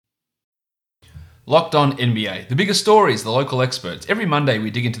Locked On NBA, the biggest stories, the local experts. Every Monday we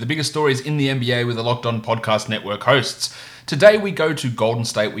dig into the biggest stories in the NBA with the Locked On Podcast Network hosts. Today we go to Golden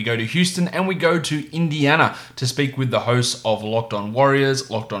State, we go to Houston, and we go to Indiana to speak with the hosts of Locked On Warriors,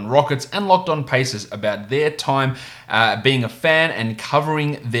 Locked On Rockets, and Locked On Pacers about their time being a fan and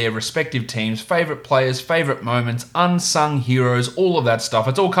covering their respective teams, favorite players, favorite moments, unsung heroes, all of that stuff.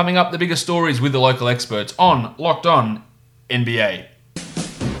 It's all coming up, the biggest stories with the local experts on Locked On NBA.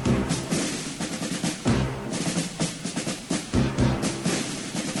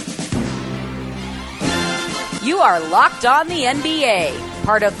 You are Locked On the NBA,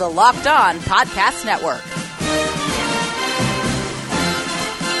 part of the Locked On Podcast Network.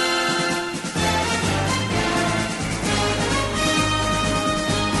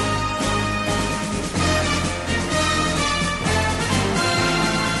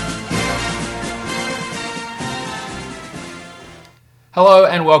 Hello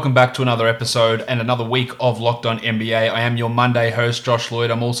and welcome back to another episode and another week of Locked On NBA. I am your Monday host, Josh Lloyd.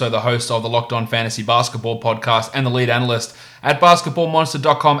 I'm also the host of the Locked On Fantasy Basketball podcast and the lead analyst at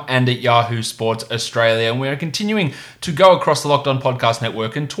basketballmonster.com and at Yahoo Sports Australia. And we're continuing to go across the Locked On Podcast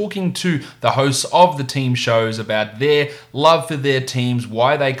Network and talking to the hosts of the team shows about their love for their teams,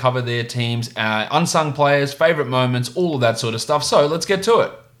 why they cover their teams, unsung players, favorite moments, all of that sort of stuff. So let's get to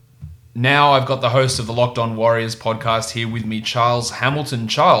it. Now I've got the host of the Locked On Warriors podcast here with me, Charles Hamilton.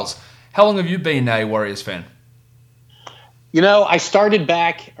 Charles, how long have you been a Warriors fan? You know, I started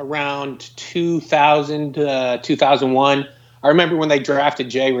back around 2000, 2001. I remember when they drafted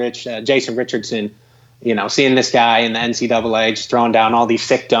Jason Richardson, you know, seeing this guy in the NCAA just throwing down all these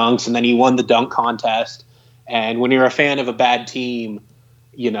sick dunks, and then he won the dunk contest. And when you're a fan of a bad team,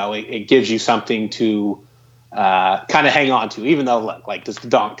 you know, it gives you something to kind of hang on to, even though, like, does the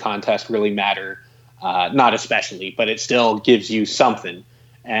dunk contest really matter? Not especially, but it still gives you something.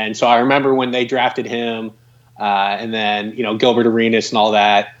 And so I remember when they drafted him, and then, you know, Gilbert Arenas and all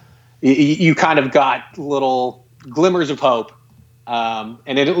that, you kind of got little glimmers of hope,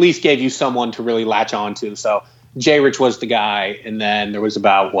 and it at least gave you someone to really latch on to. So Jay Rich was the guy, and then there was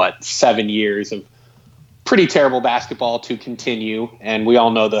about, 7 years of pretty terrible basketball to continue, and we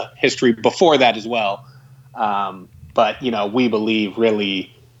all know the history before that as well. But, you know, we believe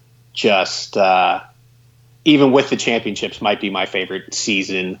really just even with the championships might be my favorite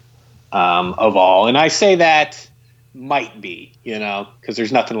season of all. And I say that might be, you know, because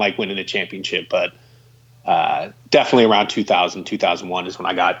there's nothing like winning a championship. But definitely around 2000, 2001 is when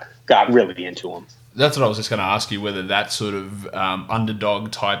I got really into them. That's what I was just going to ask you, whether that sort of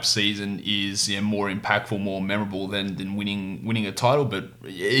underdog type season is more impactful, more memorable than winning a title. But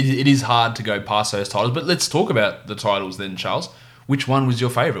it is hard to go past those titles. But let's talk about the titles then, Charles. Which one was your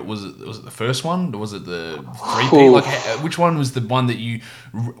favorite? Was it the first one? Was it the 3P? Which one was the one that you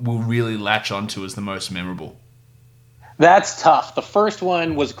will really latch onto as the most memorable? That's tough. The first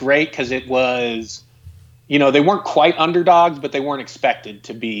one was great because it was, you know, they weren't quite underdogs, but they weren't expected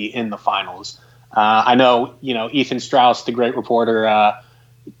to be in the finals. I know, you know, Ethan Strauss, the great reporter,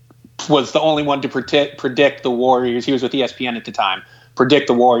 was the only one to predict the Warriors. He was with ESPN at the time, predict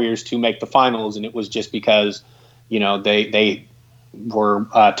the Warriors to make the finals. And it was just because, you know, they were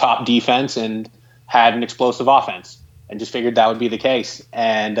top defense and had an explosive offense, and just figured that would be the case.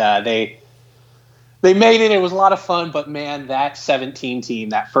 And they made it. It was a lot of fun. But, man, that 17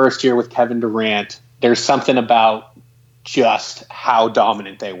 team, that first year with Kevin Durant, there's something about just how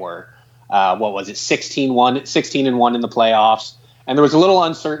dominant they were. What was it, 16-1 in the playoffs. And there was a little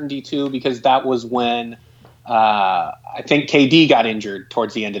uncertainty, too, because that was when I think KD got injured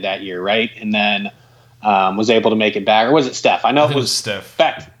towards the end of that year, right? And then was able to make it back. Or was it Steph? I know it was Steph.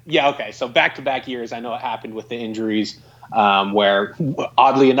 Yeah, okay. So back-to-back years, I know it happened with the injuries where,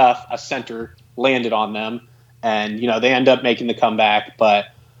 oddly enough, a center landed on them. And, you know, they end up making the comeback. But,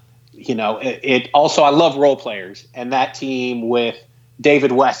 you know, it also, I love role players. And that team with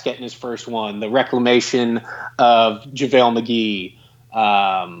David West getting his first one, the reclamation of JaVale McGee,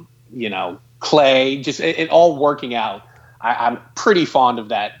 you know, Clay, just it all working out. I'm pretty fond of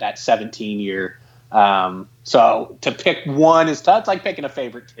that 17 year. So to pick one is tough. It's like picking a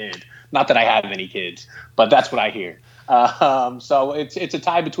favorite kid. Not that I have any kids, but that's what I hear. So it's a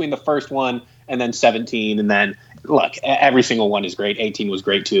tie between the first one and then 17. And then, look, every single one is great. 18 was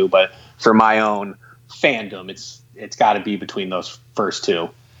great too. But for my own fandom, it's got to be between those first two.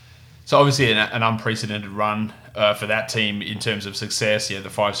 So obviously an unprecedented run for that team in terms of success. Yeah, the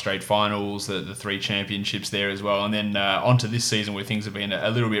 5 straight finals, the 3 championships there as well, and then onto this season where things have been a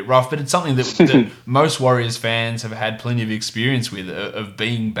little bit rough. But it's something that most Warriors fans have had plenty of experience with, of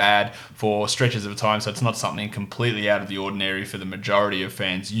being bad for stretches of time. So it's not something completely out of the ordinary for the majority of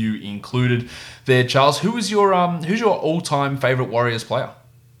fans, you included there, Charles. Who's your all-time favorite Warriors player?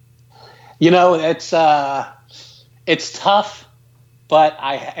 It's tough,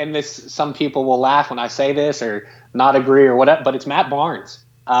 but some people will laugh when I say this or not agree or whatever, but it's Matt Barnes.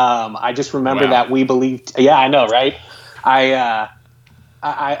 I just remember that we believed. Yeah, I know, right?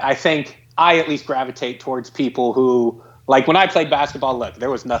 I think I at least gravitate towards people who, like, when I played basketball, look, there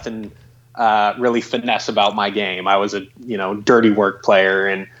was nothing really finesse about my game. I was a dirty work player,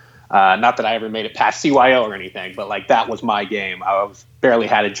 and not that I ever made it past CYO or anything, but like that was my game. I barely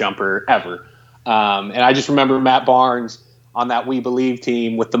had a jumper ever. And I just remember Matt Barnes on that We Believe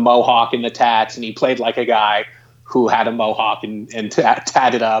team with the mohawk and the tats, and he played like a guy who had a mohawk and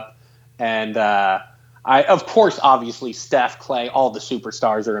tatted up. And of course, obviously, Steph, Clay, all the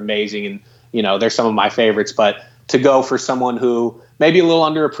superstars are amazing, and they're some of my favorites. But to go for someone who maybe a little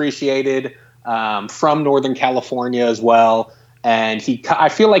underappreciated, from Northern California as well, and I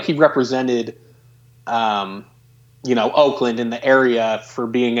feel like he represented Oakland in the area for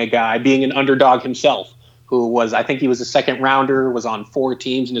being an underdog himself, who I think he was a second rounder, was on 4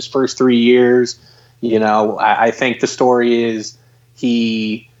 teams in his first 3 years. I think the story is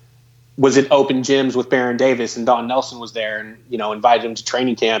he was at open gyms with Baron Davis, and Don Nelson was there and, invited him to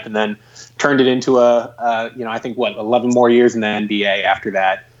training camp, and then turned it into I think 11 more years in the NBA after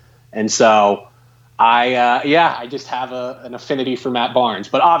that. And so I just have an affinity for Matt Barnes,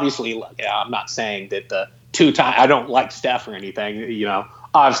 but obviously, look, I'm not saying that the 2-time, I don't like Steph or anything,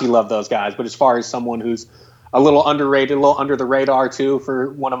 obviously love those guys. But as far as someone who's a little underrated, a little under the radar too,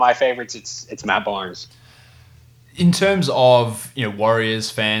 for one of my favorites, it's Matt Barnes. In terms of Warriors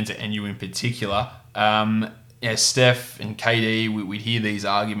fans and you in particular, Steph and KD, we'd hear these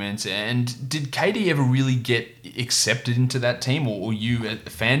arguments. And did KD ever really get accepted into that team, or you at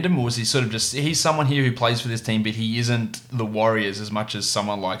fandom, or was he sort of just he's someone here who plays for this team, but he isn't the Warriors as much as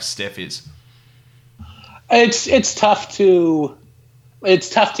someone like Steph is? It's tough to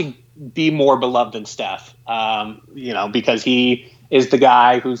be more beloved than Steph, because he is the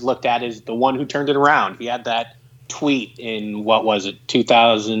guy who's looked at as the one who turned it around. He had that tweet in,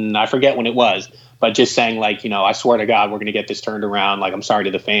 2000, I forget when it was, but just saying like, I swear to God, we're going to get this turned around. Like, I'm sorry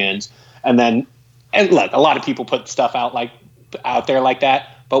to the fans. And look, a lot of people put stuff out there like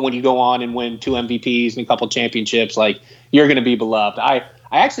that, but when you go on and win 2 MVPs and a couple championships, like, you're going to be beloved. I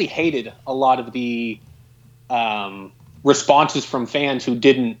actually hated a lot of the responses from fans who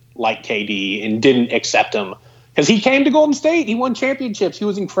didn't like KD and didn't accept him, because he came to Golden State, he won championships, he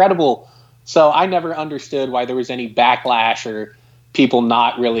was incredible. So I never understood why there was any backlash or people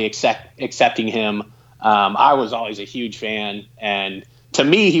not really accepting him. I was always a huge fan, and to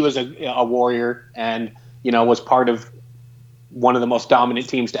me, he was a Warrior, and was part of one of the most dominant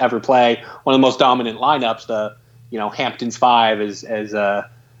teams to ever play, one of the most dominant lineups, the Hamptons 5, as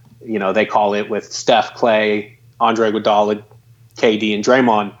they call it, with Steph, Clay, Andre Iguodala, KD, and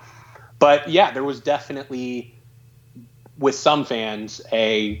Draymond. But yeah, there was definitely, with some fans,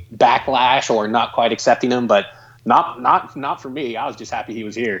 a backlash or not quite accepting him, but not for me. I was just happy he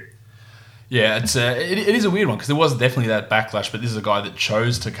was here. Yeah, it is a weird one, because there was definitely that backlash, but this is a guy that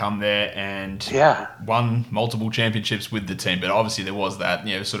chose to come there and won multiple championships with the team. But obviously there was that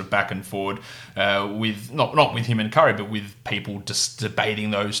sort of back and forward with not with him and Curry, but with people just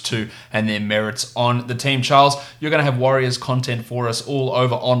debating those two and their merits on the team. Charles, you're going to have Warriors content for us all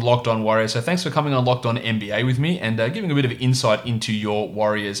over on Locked On Warriors. So thanks for coming on Locked On NBA with me and giving a bit of insight into your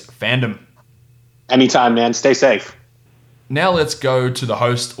Warriors fandom. Anytime, man. Stay safe. Now let's go to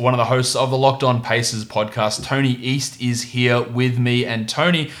one of the hosts of the Locked On Pacers podcast. Tony East is here with me. And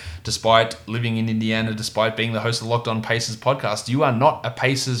Tony, despite living in Indiana, despite being the host of the Locked On Pacers podcast, you are not a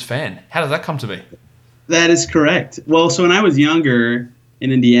Pacers fan. How does that come to be? That is correct. Well, so when I was younger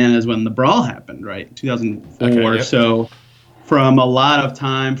in Indiana is when the brawl happened, right? 2004. Okay, yep. So from a lot of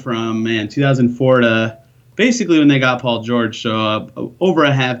time from 2004 to basically when they got Paul George. So over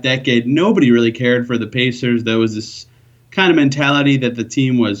a half decade, nobody really cared for the Pacers. There was this kind of mentality that the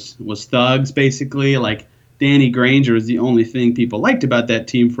team was thugs, basically. Like, Danny Granger was the only thing people liked about that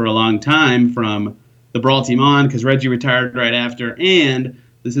team for a long time from the Brawl team on, because Reggie retired right after. And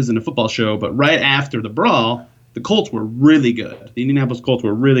this isn't a football show, but right after the Brawl, the Colts were really good. The Indianapolis Colts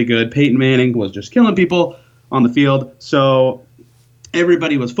were really good. Peyton Manning was just killing people on the field. So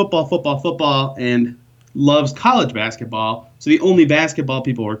everybody was football, and loves college basketball So the only basketball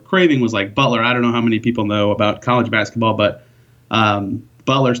people were craving was like Butler. I don't know how many people know about college basketball, but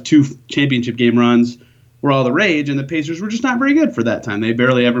Butler's 2 championship game runs were all the rage, and the Pacers were just not very good for that time. They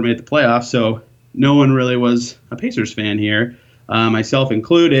barely ever made the playoffs, so no one really was a Pacers fan here, myself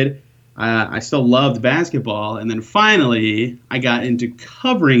included. I still loved basketball, and then finally I got into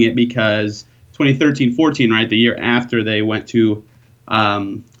covering it because 2013-14, right, the year after they went to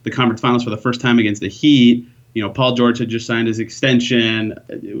the conference finals for the first time against the Heat, Paul George had just signed his extension.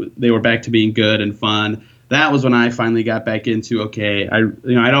 They were back to being good and fun. That was when I finally got back into,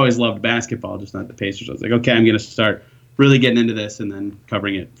 I'd always loved basketball, just not the Pacers. I was like, okay, I'm going to start really getting into this and then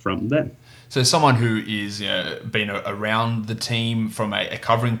covering it from then. So someone who is been around the team from a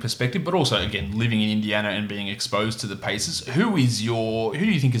covering perspective, but also, again, living in Indiana and being exposed to the Pacers, who do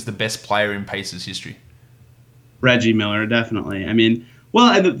you think is the best player in Pacers history? Reggie Miller, definitely. I mean,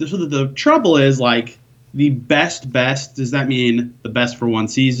 well, the trouble is, like, the best, does that mean the best for one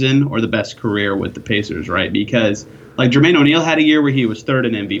season or the best career with the Pacers, right? Because, like, Jermaine O'Neal had a year where he was third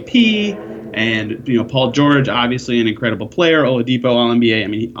in MVP, and, Paul George, obviously an incredible player, Oladipo, All-NBA. I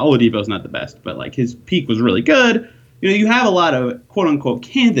mean, Oladipo's not the best, but, like, his peak was really good. You have a lot of quote-unquote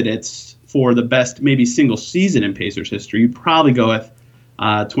candidates for the best maybe single season in Pacers history. You'd probably go with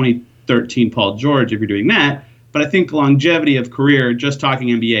 2013 Paul George if you're doing that. But I think longevity of career, just talking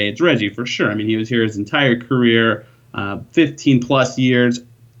NBA, it's Reggie for sure. I mean, he was here his entire career, 15-plus years,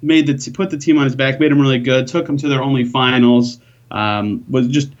 put the team on his back, made him really good, took them to their only finals, was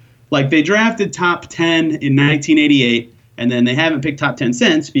just like they drafted top 10 in 1988, and then they haven't picked top 10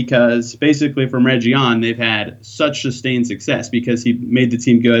 since because basically from Reggie on, they've had such sustained success because he made the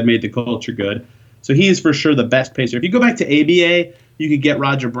team good, made the culture good. So he is for sure the best Pacer. If you go back to ABA, you could get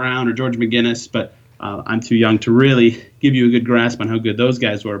Roger Brown or George McGinnis, but I'm too young to really give you a good grasp on how good those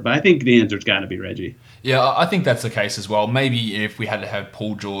guys were. But I think the answer's got to be Reggie. Yeah, I think that's the case as well. Maybe if we had to have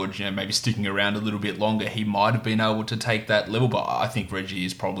Paul George, maybe sticking around a little bit longer, he might have been able to take that level. But I think Reggie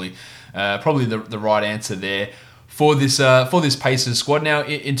is probably the right answer there for this Pacers squad. Now,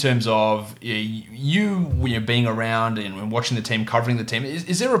 in terms of you being around and watching the team, covering the team,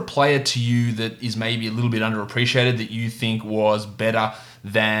 is there a player to you that is maybe a little bit underappreciated that you think was better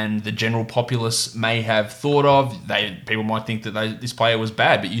than the general populace may have thought of? People might think that this player was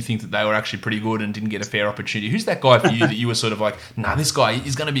bad, but you think that they were actually pretty good and didn't get a fair opportunity. Who's that guy for you that you were sort of like, nah, this guy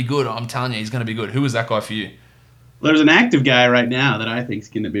is going to be good. I'm telling you, he's going to be good. Who was that guy for you? There's an active guy right now that I think is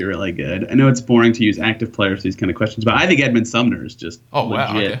going to be really good. I know it's boring to use active players for these kind of questions, but I think Edmund Sumner is just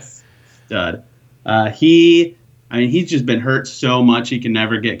legit stud. He's just been hurt so much he can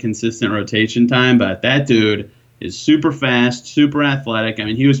never get consistent rotation time, but that dude is super fast, super athletic. I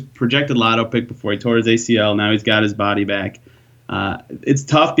mean, he was projected lotto pick before he tore his ACL. Now he's got his body back. It's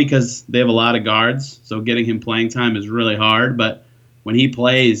tough because they have a lot of guards, so getting him playing time is really hard. But when he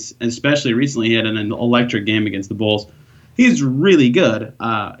plays, especially recently, he had an electric game against the Bulls. He's really good.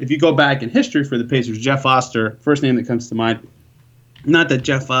 If you go back in history for the Pacers, Jeff Foster, first name that comes to mind. Not that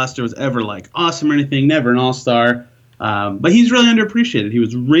Jeff Foster was ever like awesome or anything, never an all-star. But he's really underappreciated. He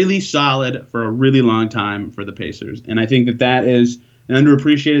was really solid for a really long time for the Pacers. And I think that is an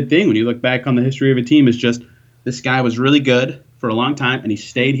underappreciated thing when you look back on the history of a team. Is just this guy was really good for a long time, and he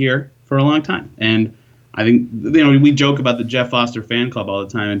stayed here for a long time. And I think we joke about the Jeff Foster fan club all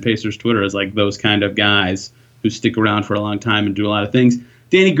the time, and Pacers Twitter is like those kind of guys who stick around for a long time and do a lot of things.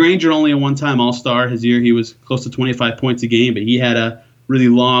 Danny Granger, only a one-time All-Star. His year he was close to 25 points a game, but he had a really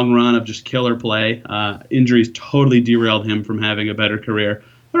long run of just killer play. Injuries totally derailed him from having a better career.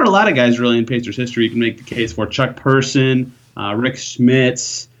 There are a lot of guys really in Pacers history you can make the case for. Chuck Person, Rick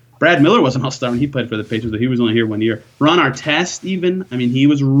Smits. Brad Miller was an all-star when he played for the Pacers, but he was only here 1 year. Ron Artest even. I mean, he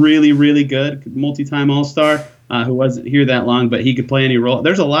was really, really good. Multi-time all-star who wasn't here that long, but he could play any role.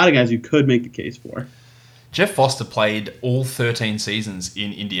 There's a lot of guys you could make the case for. Jeff Foster played all 13 seasons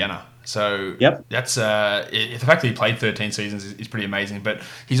in Indiana. So that's the fact that he played 13 seasons is pretty amazing. But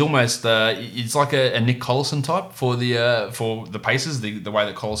he's almost it's like a Nick Collison type for the Pacers, the way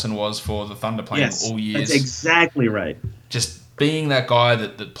that Collison was for the Thunder, playing all years. That's exactly right. Just being that guy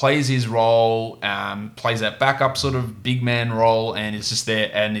that plays his role, plays that backup sort of big man role, and is just there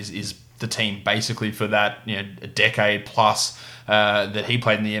and is the team basically for that a decade plus that he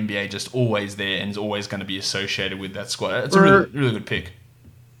played in the NBA, just always there and is always going to be associated with that squad. It's a really, really good pick.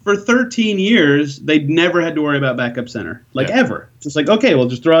 For 13 years, they'd never had to worry about backup center, ever. Just like, okay, we'll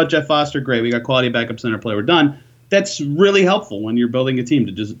just throw out Jeff Foster. Great, we got quality backup center play. We're done. That's really helpful when you're building a team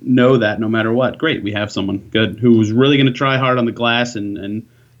to just know that no matter what. Great, we have someone good who's really going to try hard on the glass. And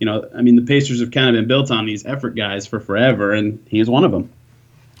the Pacers have kind of been built on these effort guys for forever, and he's one of them.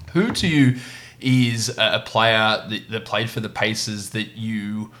 Who to you is a player that played for the Pacers that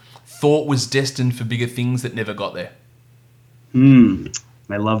you thought was destined for bigger things that never got there?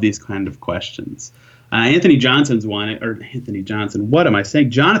 I love these kind of questions. Anthony Johnson's one, or Anthony Johnson, what am I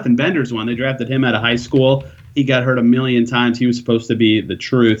saying? Jonathan Bender's one. They drafted him out of high school. He got hurt a million times. He was supposed to be the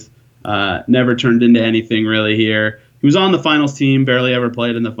truth. Never turned into anything really here. He was on the finals team, barely ever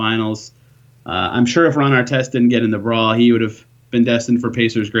played in the finals. I'm sure if Ron Artest didn't get in the brawl, he would have been destined for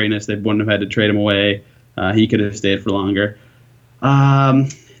Pacers greatness. They wouldn't have had to trade him away. He could have stayed for longer.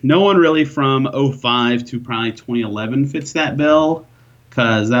 No one really from 2005 to probably 2011 fits that bill,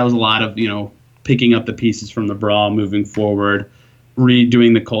 because that was a lot of, picking up the pieces from the brawl, moving forward,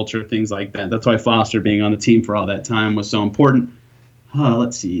 redoing the culture, things like that. That's why Foster being on the team for all that time was so important.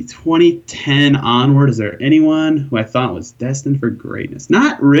 Let's see, 2010 onward, is there anyone who I thought was destined for greatness?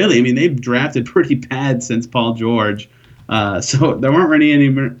 Not really. I mean, they've drafted pretty bad since Paul George. So there weren't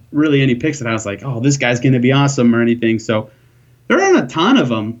really any picks that I was like, oh, this guy's going to be awesome or anything. So there aren't a ton of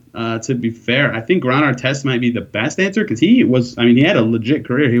them, to be fair. I think Ron Artest might be the best answer, because he had a legit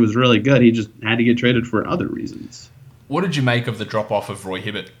career. He was really good. He just had to get traded for other reasons. What did you make of the drop-off of Roy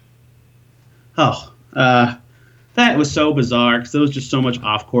Hibbert? That was so bizarre, because there was just so much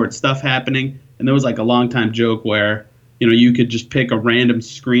off-court stuff happening. And there was like a long-time joke where, you could just pick a random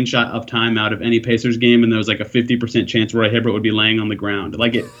screenshot of time out of any Pacers game, and there was like a 50% chance Roy Hibbert would be laying on the ground.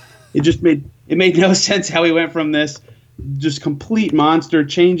 Like it just made no sense how he went from this just complete monster,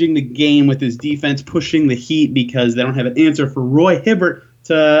 changing the game with his defense, pushing the Heat because they don't have an answer for Roy Hibbert,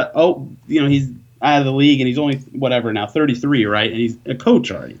 to, he's out of the league and he's only, now, 33, right? And he's a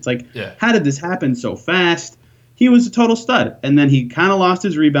coach already. It's like, How did this happen so fast? He was a total stud. And then he kind of lost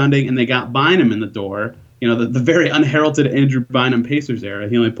his rebounding, and they got Bynum in the door. The very unheralded Andrew Bynum Pacers era.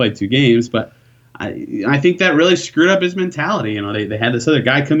 He only played 2 games, but I think that really screwed up his mentality. They had this other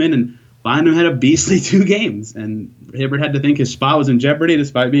guy come in, and Bynum had a beastly 2 games, and Hibbert had to think his spot was in jeopardy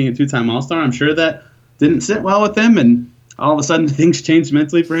despite being a 2-time All-Star. I'm sure that didn't sit well with him, and all of a sudden things changed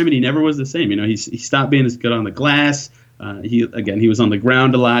mentally for him, and he never was the same. He stopped being as good on the glass. He was on the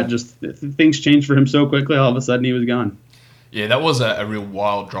ground a lot. Just things changed for him so quickly. All of a sudden he was gone. Yeah, that was a real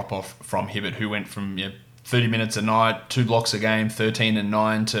wild drop-off from Hibbert, who went from 30 minutes a night, 2 blocks a game, 13 and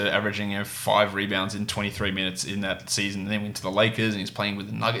 9, to averaging 5 rebounds in 23 minutes in that season. And then went to the Lakers, and he's playing with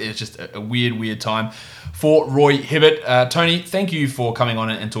the Nuggets. It's just a weird time for Roy Hibbert. Tony, thank you for coming on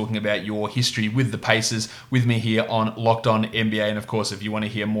and talking about your history with the Pacers with me here on Locked On NBA. And of course, if you want to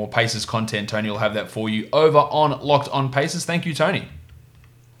hear more Pacers content, Tony will have that for you over on Locked On Pacers. Thank you, Tony.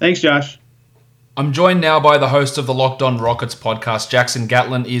 Thanks, Josh. I'm joined now by the host of the Locked On Rockets podcast. Jackson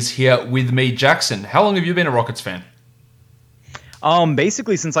Gatlin is here with me. Jackson, how long have you been a Rockets fan?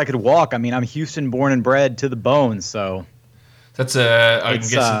 Basically since I could walk. I mean, I'm Houston born and bred to the bone, so that's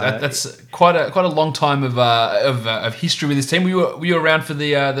that's quite a long time of history with this team. Were you around for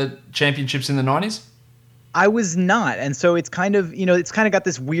the championships in the 90s? I was not, and so it's kind of got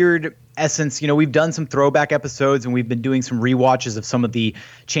this weird essence. We've done some throwback episodes, and we've been doing some rewatches of some of the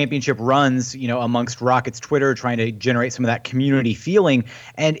championship runs, amongst Rockets Twitter, trying to generate some of that community feeling.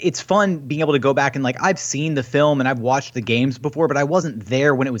 And it's fun being able to go back and, I've seen the film and I've watched the games before, but I wasn't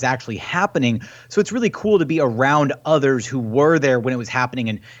there when it was actually happening. So it's really cool to be around others who were there when it was happening,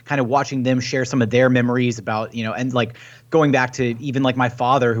 and kind of watching them share some of their memories about, and going back to even my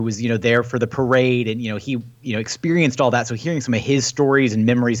father, who was, there for the parade, and, he, experienced all that. So hearing some of his stories and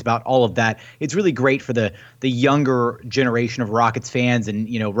memories about all of that, it's really great for the younger generation of Rockets fans and,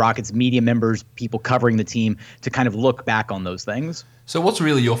 Rockets media members, people covering the team, to kind of look back on those things. So what's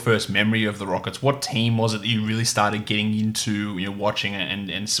really your first memory of the Rockets? What team was it that you really started getting into, watching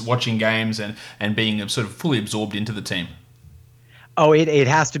and watching games and being sort of fully absorbed into the team? Oh, it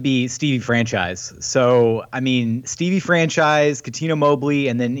has to be Stevie Franchise. So, I mean, Stevie Franchise, Cuttino Mobley,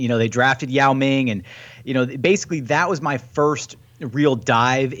 and then, they drafted Yao Ming. And, basically that was my first real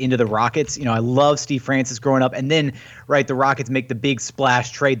dive into the Rockets. I love Steve Francis growing up. And then, right, the Rockets make the big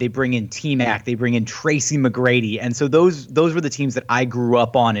splash trade. They bring in T-Mac. They bring in Tracy McGrady. And so those were the teams that I grew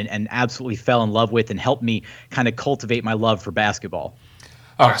up on and absolutely fell in love with, and helped me kind of cultivate my love for basketball.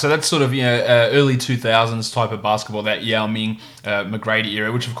 Okay, so that's sort of early 2000s type of basketball, that Yao Ming, McGrady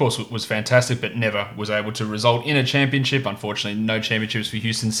era, which of course was fantastic, but never was able to result in a championship. Unfortunately, no championships for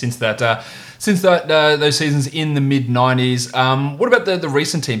Houston since those seasons in the mid 90s. What about the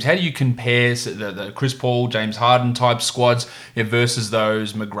recent teams? How do you compare the Chris Paul, James Harden type squads versus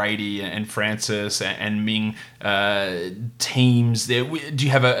those McGrady and Francis and Ming teams? There, do you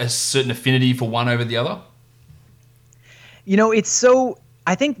have a certain affinity for one over the other? It's so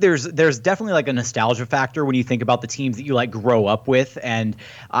I think there's definitely like a nostalgia factor when you think about the teams that you like grow up with. And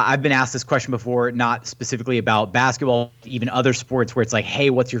I've been asked this question before, not specifically about basketball, even other sports where it's like, hey,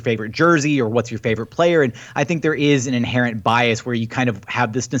 what's your favorite jersey or what's your favorite player? And I think there is an inherent bias where you kind of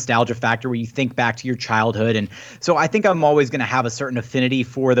have this nostalgia factor where you think back to your childhood. And so I think I'm always going to have a certain affinity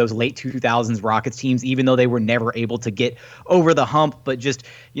for those late 2000s Rockets teams, even though they were never able to get over the hump. But just,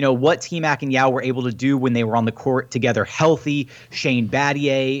 what T-Mac and Yao were able to do when they were on the court together healthy, Shane Battier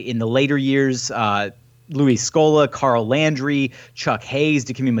in the later years, Luis Scola, Carl Landry, Chuck Hayes,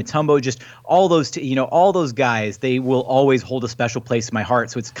 Dikembe Mutombo, just all those, all those guys, they will always hold a special place in my heart.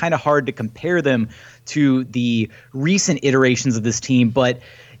 So it's kind of hard to compare them to the recent iterations of this team. But,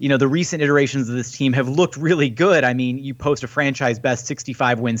 the recent iterations of this team have looked really good. I mean, you post a franchise best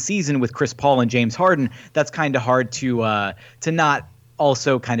 65-win season with Chris Paul and James Harden. That's kind of hard to not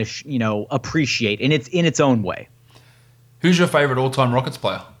also kind of, appreciate in its own way. Who's your favorite all-time Rockets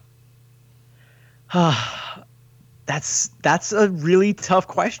player? That's a really tough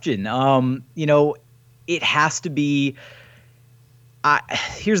question. It has to be.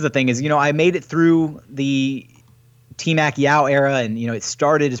 Here's the thing: is I made it through the T-Mac Yao era, and it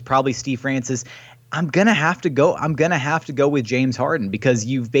started as probably Steve Francis. I'm gonna have to go with James Harden, because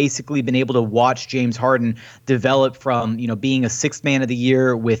you've basically been able to watch James Harden develop from being a sixth man of the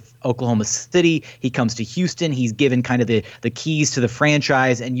year with Oklahoma City. He comes to Houston. He's given kind of the keys to the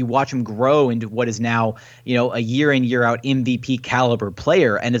franchise, and you watch him grow into what is now a year in, year out MVP caliber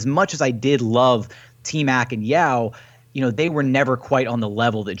player. And as much as I did love T-Mac and Yao, they were never quite on the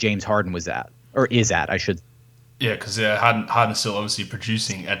level that James Harden was at, or is at, I should. Yeah, because Harden's still obviously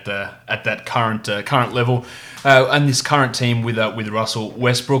producing at that current level, and this current team with Russell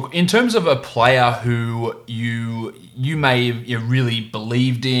Westbrook. In terms of a player who you may have really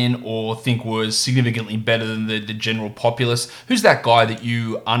believed in or think was significantly better than the general populace, who's that guy that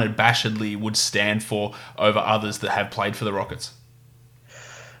you unabashedly would stand for over others that have played for the Rockets?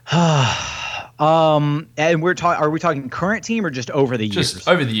 And are we talking current team or just over the years? Just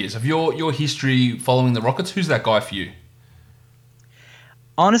over the years of your history following the Rockets. Who's that guy for you?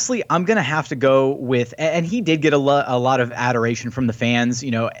 Honestly, I'm going to have to go with, and he did get a lot of adoration from the fans.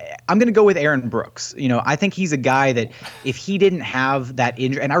 I'm going to go with Aaron Brooks. I think he's a guy that if he didn't have that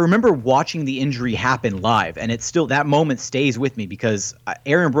injury, and I remember watching the injury happen live, and it's still, that moment stays with me, because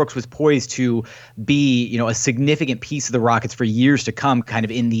Aaron Brooks was poised to be, a significant piece of the Rockets for years to come, kind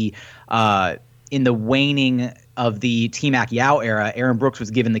of in the waning of the T-Mac Yao era. Aaron Brooks was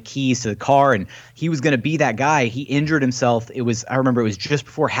given the keys to the car, and he was going to be that guy. He injured himself. I remember it was just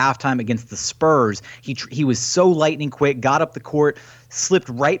before halftime against the Spurs. He was so lightning quick, got up the court, slipped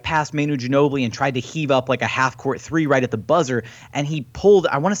right past Manu Ginobili and tried to heave up like a half-court three right at the buzzer, and he pulled,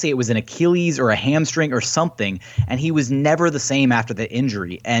 I want to say it was an Achilles or a hamstring or something, and he was never the same after the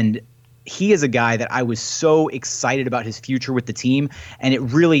injury. And he is a guy that I was so excited about his future with the team. And it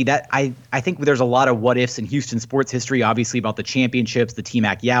really, I think there's a lot of what ifs in Houston sports history, obviously about the championships, the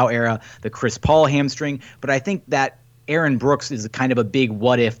T-Mac Yao era, the Chris Paul hamstring. But I think that Aaron Brooks is kind of a big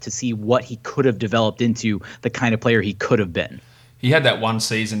what if to see what he could have developed into, the kind of player he could have been. He had that one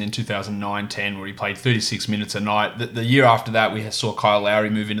season in 2009-10 where he played 36 minutes a night. The year after that, we saw Kyle Lowry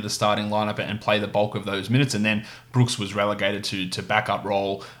move into the starting lineup and play the bulk of those minutes. And then Brooks was relegated to backup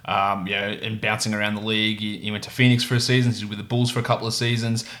role, and bouncing around the league. He went to Phoenix for a season. He was with the Bulls for a couple of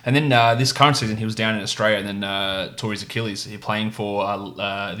seasons. And then this current season, he was down in Australia and then tore his Achilles. He's playing for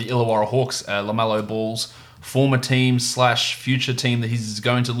the Illawarra Hawks, LaMelo Ball's former team / future team that he's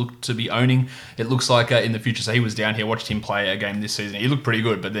going to look to be owning, it looks like, in the future. So he was down here, watched him play a game this season. He looked pretty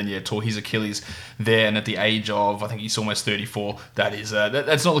good, but then tore his Achilles there, and at the age of, I think he's almost 34,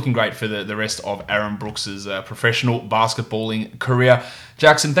 that's not looking great for the rest of Aaron Brooks's professional basketballing career.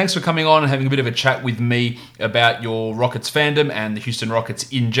 Jackson, thanks for coming on and having a bit of a chat with me about your Rockets fandom and the Houston Rockets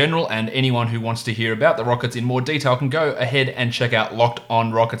in general. And anyone who wants to hear about the Rockets in more detail can go ahead and check out Locked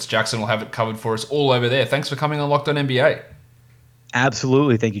On Rockets. Jackson will have it covered for us all over there. Thanks for coming on Locked On NBA.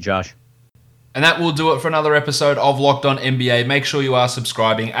 Absolutely. Thank you, Josh. And that will do it for another episode of Locked On NBA. Make sure you are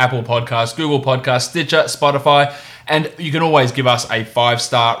subscribing: Apple Podcasts, Google Podcasts, Stitcher, Spotify. And you can always give us a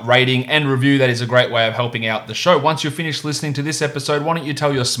 5-star rating and review. That is a great way of helping out the show. Once you're finished listening to this episode, why don't you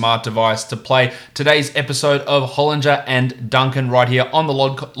tell your smart device to play today's episode of Hollinger and Duncan right here on the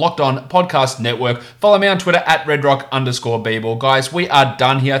Locked On Podcast Network. Follow me on Twitter at @RedRock_B-ball. Guys, we are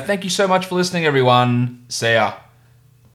done here. Thank you so much for listening, everyone. See ya.